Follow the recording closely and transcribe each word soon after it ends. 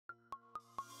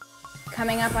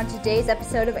Coming up on today's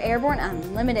episode of Airborne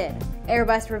Unlimited,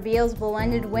 Airbus reveals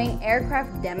blended wing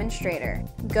aircraft demonstrator.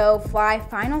 GoFly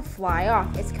Final Fly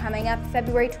Off is coming up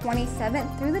February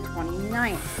 27th through the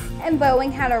 29th, and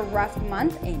Boeing had a rough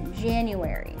month in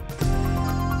January.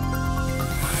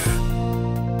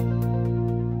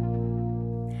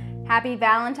 Happy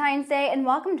Valentine's Day and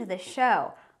welcome to the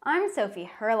show. I'm Sophie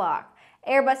Hurlock.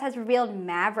 Airbus has revealed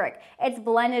Maverick, its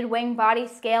blended wing body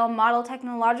scale model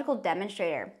technological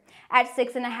demonstrator. At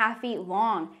 6.5 feet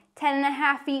long,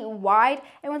 10.5 feet wide,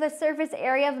 and with a surface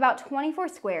area of about 24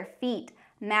 square feet,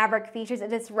 Maverick features a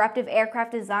disruptive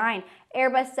aircraft design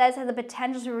Airbus says has the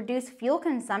potential to reduce fuel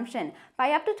consumption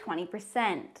by up to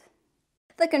 20%.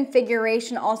 The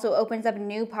configuration also opens up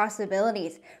new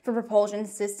possibilities for propulsion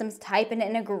systems type and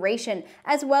integration,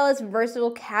 as well as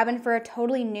versatile cabin for a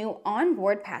totally new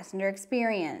onboard passenger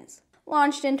experience.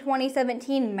 Launched in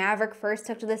 2017, Maverick first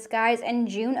took to the skies in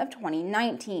June of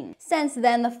 2019. Since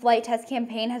then, the flight test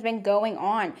campaign has been going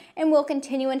on and will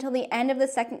continue until the end of the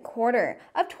second quarter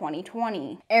of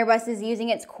 2020. Airbus is using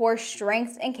its core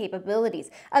strengths and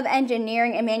capabilities of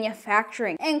engineering and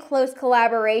manufacturing in close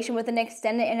collaboration with an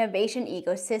extended innovation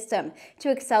ecosystem to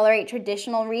accelerate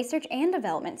traditional research and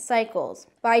development cycles.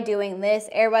 By doing this,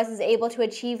 Airbus is able to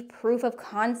achieve proof of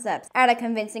concepts at a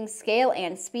convincing scale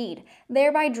and speed,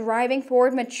 thereby driving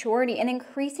forward maturity and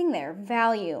increasing their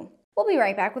value. We'll be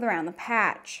right back with Around the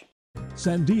Patch.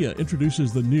 Sandia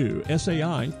introduces the new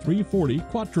SAI 340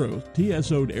 Quattro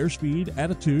TSO'd airspeed,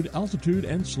 attitude, altitude,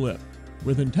 and slip.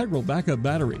 With integral backup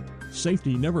battery,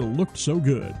 safety never looked so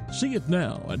good. See it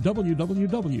now at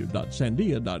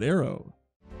www.sandia.aero.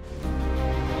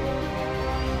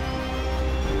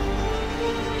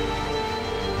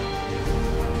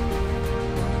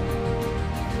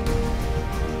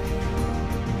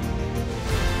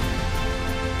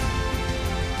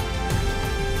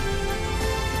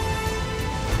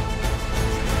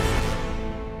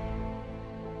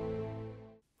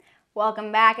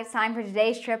 Welcome back. It's time for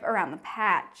today's trip around the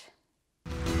patch.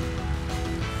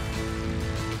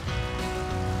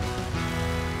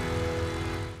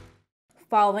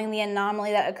 Following the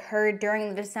anomaly that occurred during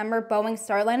the December Boeing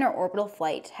Starliner orbital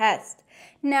flight test,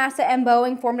 NASA and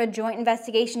Boeing formed a joint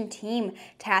investigation team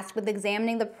tasked with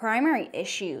examining the primary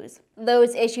issues.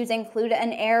 Those issues included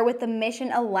an error with the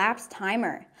mission elapsed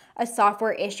timer, a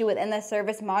software issue within the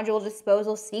service module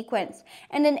disposal sequence,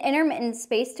 and an intermittent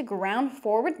space-to-ground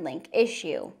forward link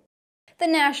issue. The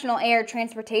National Air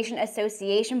Transportation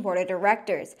Association Board of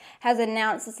Directors has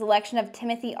announced the selection of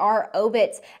Timothy R.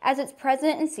 Obitz as its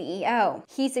president and CEO.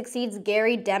 He succeeds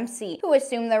Gary Dempsey, who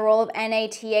assumed the role of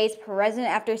NATA's president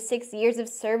after 6 years of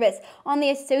service on the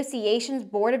association's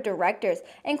board of directors,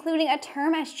 including a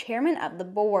term as chairman of the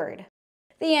board.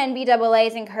 The NBAA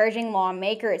is encouraging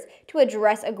lawmakers to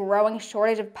address a growing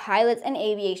shortage of pilots and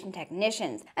aviation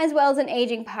technicians, as well as an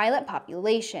aging pilot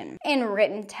population. In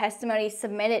written testimony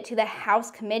submitted to the House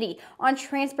Committee on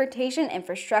Transportation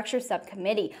Infrastructure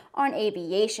Subcommittee on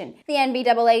Aviation, the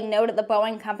NBAA noted the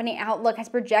Boeing Company Outlook has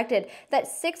projected that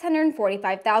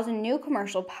 645,000 new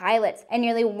commercial pilots and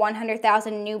nearly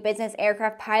 100,000 new business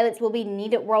aircraft pilots will be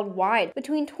needed worldwide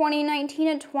between 2019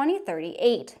 and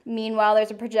 2038. Meanwhile, there's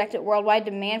a projected worldwide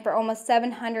demand for almost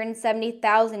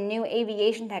 770,000 new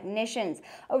aviation technicians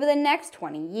over the next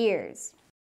 20 years.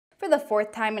 For the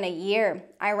fourth time in a year,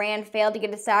 Iran failed to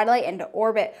get a satellite into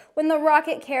orbit when the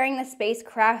rocket carrying the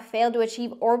spacecraft failed to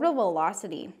achieve orbital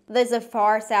velocity. The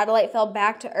Zafar satellite fell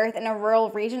back to Earth in a rural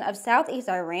region of southeast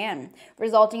Iran,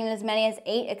 resulting in as many as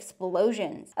 8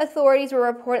 explosions. Authorities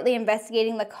were reportedly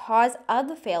investigating the cause of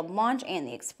the failed launch and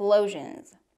the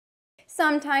explosions.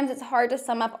 Sometimes it's hard to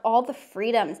sum up all the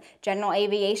freedoms general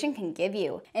aviation can give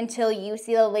you until you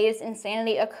see the latest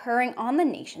insanity occurring on the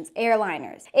nation's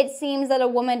airliners. It seems that a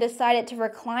woman decided to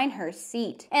recline her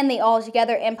seat, and the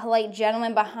altogether impolite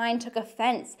gentleman behind took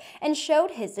offense and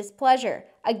showed his displeasure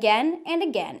again and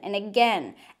again and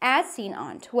again, as seen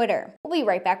on Twitter. We'll be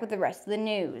right back with the rest of the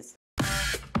news.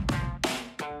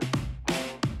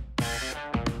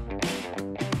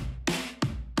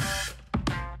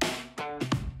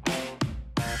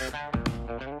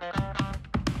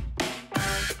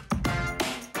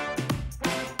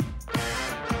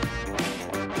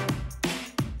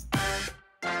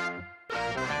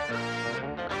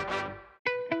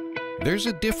 There's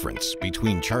a difference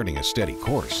between charting a steady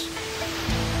course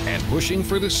and pushing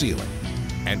for the ceiling.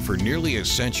 And for nearly a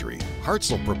century,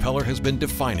 Hartzell Propeller has been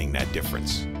defining that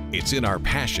difference. It's in our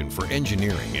passion for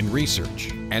engineering and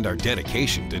research and our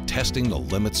dedication to testing the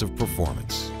limits of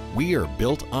performance. We are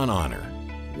built on honor.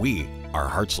 We are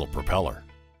Hartzell Propeller.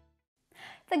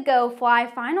 The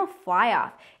GoFly Final Fly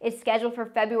Off is scheduled for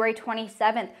February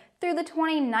 27th through the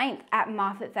 29th at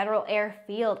Moffett Federal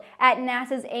Airfield at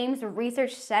NASA's Ames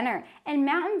Research Center in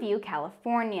Mountain View,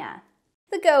 California.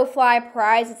 The GoFly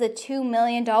Prize is a $2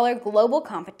 million global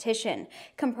competition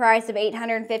comprised of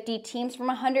 850 teams from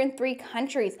 103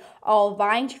 countries, all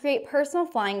vying to create personal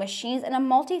flying machines in a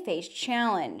multi-phase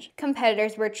challenge.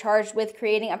 Competitors were charged with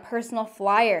creating a personal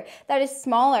flyer that is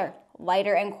smaller,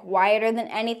 lighter, and quieter than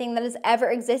anything that has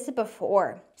ever existed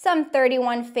before. Some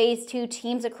 31 Phase 2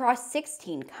 teams across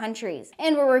 16 countries,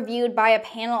 and were reviewed by a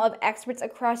panel of experts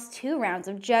across 2 rounds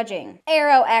of judging.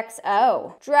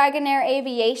 Aero-XO, Dragonair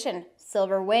Aviation,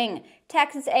 Silver Wing,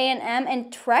 Texas A&M,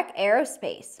 and Trek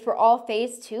Aerospace for all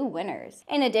Phase 2 winners.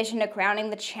 In addition to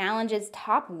crowning the challenge's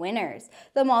top winners,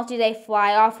 the multi-day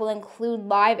fly-off will include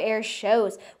live air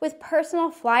shows with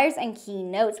personal flyers and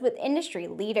keynotes with industry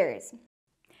leaders.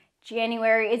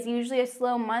 January is usually a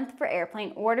slow month for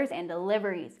airplane orders and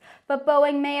deliveries, but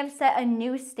Boeing may have set a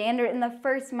new standard in the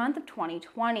first month of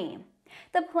 2020.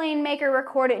 The planemaker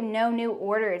recorded no new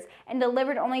orders and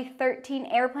delivered only 13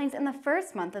 airplanes in the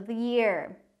first month of the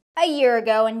year. A year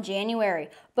ago in January,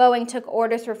 Boeing took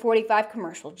orders for 45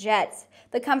 commercial jets.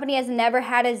 The company has never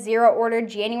had a zero-order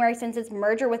January since its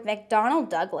merger with McDonnell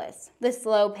Douglas. The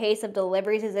slow pace of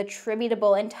deliveries is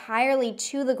attributable entirely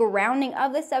to the grounding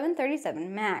of the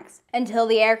 737 MAX. Until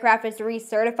the aircraft is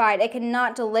recertified, it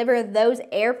cannot deliver those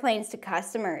airplanes to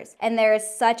customers, and there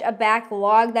is such a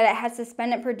backlog that it has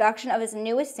suspended production of its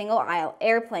newest single-aisle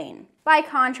airplane. By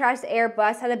contrast,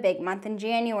 Airbus had a big month in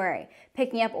January,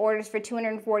 picking up orders for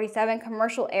 247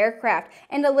 commercial aircraft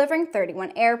and delivering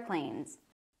 31 airplanes.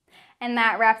 And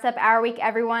that wraps up our week,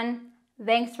 everyone.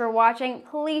 Thanks for watching.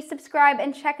 Please subscribe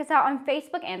and check us out on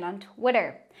Facebook and on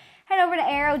Twitter. Head over to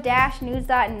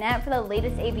aero-news.net for the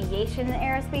latest aviation and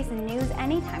aerospace news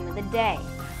any time of the day.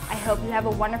 I hope you have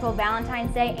a wonderful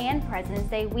Valentine's Day and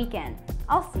President's Day weekend.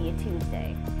 I'll see you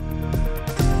Tuesday.